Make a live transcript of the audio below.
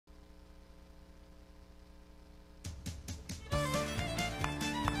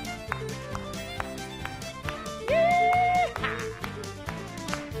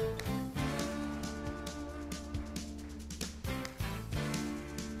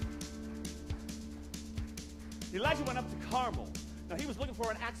Elijah went up to Carmel. Now he was looking for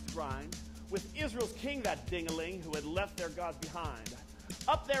an axe to grind with Israel's king, that ding-a-ling, who had left their gods behind.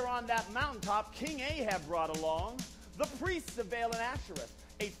 Up there on that mountaintop, King Ahab brought along the priests of Baal and Ashereth,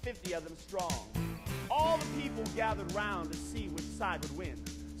 850 of them strong. All the people gathered round to see which side would win.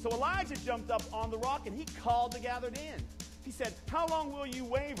 So Elijah jumped up on the rock and he called the gathered in. He said, "How long will you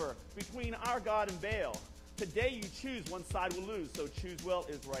waver between our God and Baal? Today you choose, one side will lose, so choose well,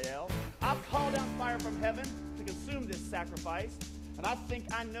 Israel. I'll call down fire from heaven to consume this sacrifice, and I think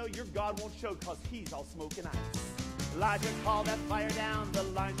I know your God won't show because he's all smoke and ice." Elijah called that fire down, the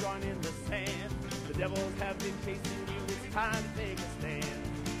line drawn in the sand. The devils have been chasing you, it's time to take a stand.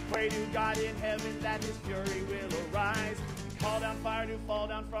 Pray to God in heaven that his fury will arise. Call down fire to fall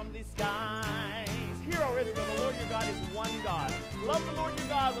down from the skies. Hear, O Israel, the Lord your God is one God. Love the Lord your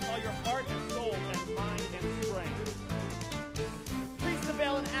God with all your heart and soul and mind and strength. Priests of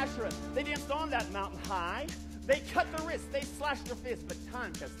Baal and Ashereth, they danced on that mountain high. They cut their wrists, they slashed their fists, but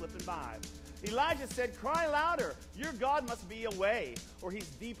time kept slipping by. Elijah said, "Cry louder, your God must be away, or he's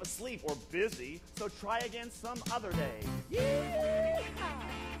deep asleep or busy, so try again some other day." Yeehaw!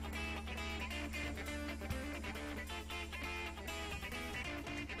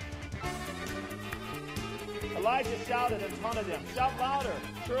 Elijah shouted and taunted them, "Shout louder,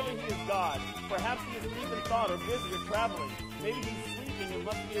 surely he is God. Perhaps he is deep in thought or busy or traveling. Maybe he's sleeping and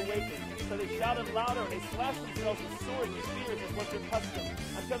must be awakened." So they shouted louder and they slashed themselves with swords and spears as was their custom,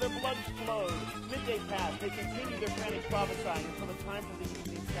 until their blood flowed. Midday passed, they continued their frantic prophesying until the time for the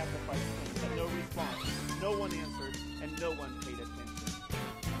evening sacrifice came, but no response. No one answered and no one paid attention.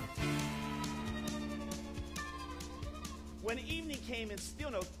 When evening came and still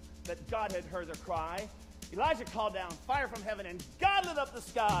no that God had heard their cry, Elijah called down fire from heaven and God lit up the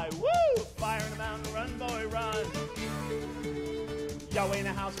sky. Woo! Fire in the mountain, run, boy, run. Yahweh in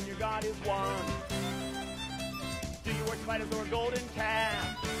the house and your God is one. Do you worship spiders or a golden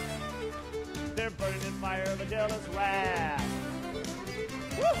calf? They're burning in fire of a jealous wrath.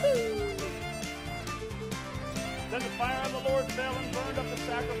 Woohoo! Then the fire of the Lord fell and burned up the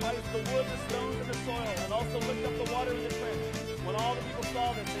sacrifice, the wood, the stones, and the soil, and also licked up the water in the trench. When all the people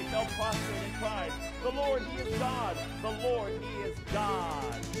saw this, they fell prostrate and cried, "The Lord, he is God! The Lord, he is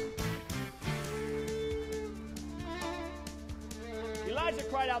God!" Elijah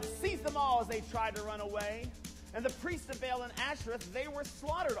cried out, "Seize them all," as they tried to run away. And the priests of Baal and Ashereth, they were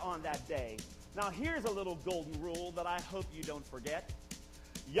slaughtered on that day. Now here's a little golden rule that I hope you don't forget.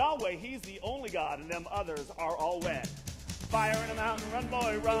 Yahweh, he's the only God, and them others are all wet. Fire in a mountain, run,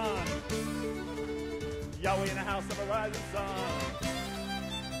 boy, run. Yahweh in the house of a rising sun.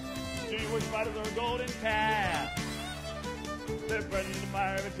 Do you worship idols or a golden calf? They're burning in the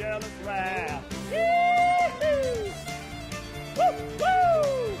fire of a jealous wrath. Woo-hoo!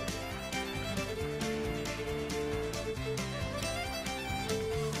 Woo-hoo!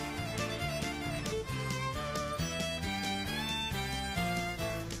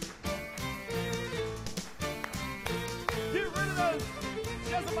 Get rid of those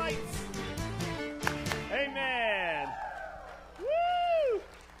Jezebites.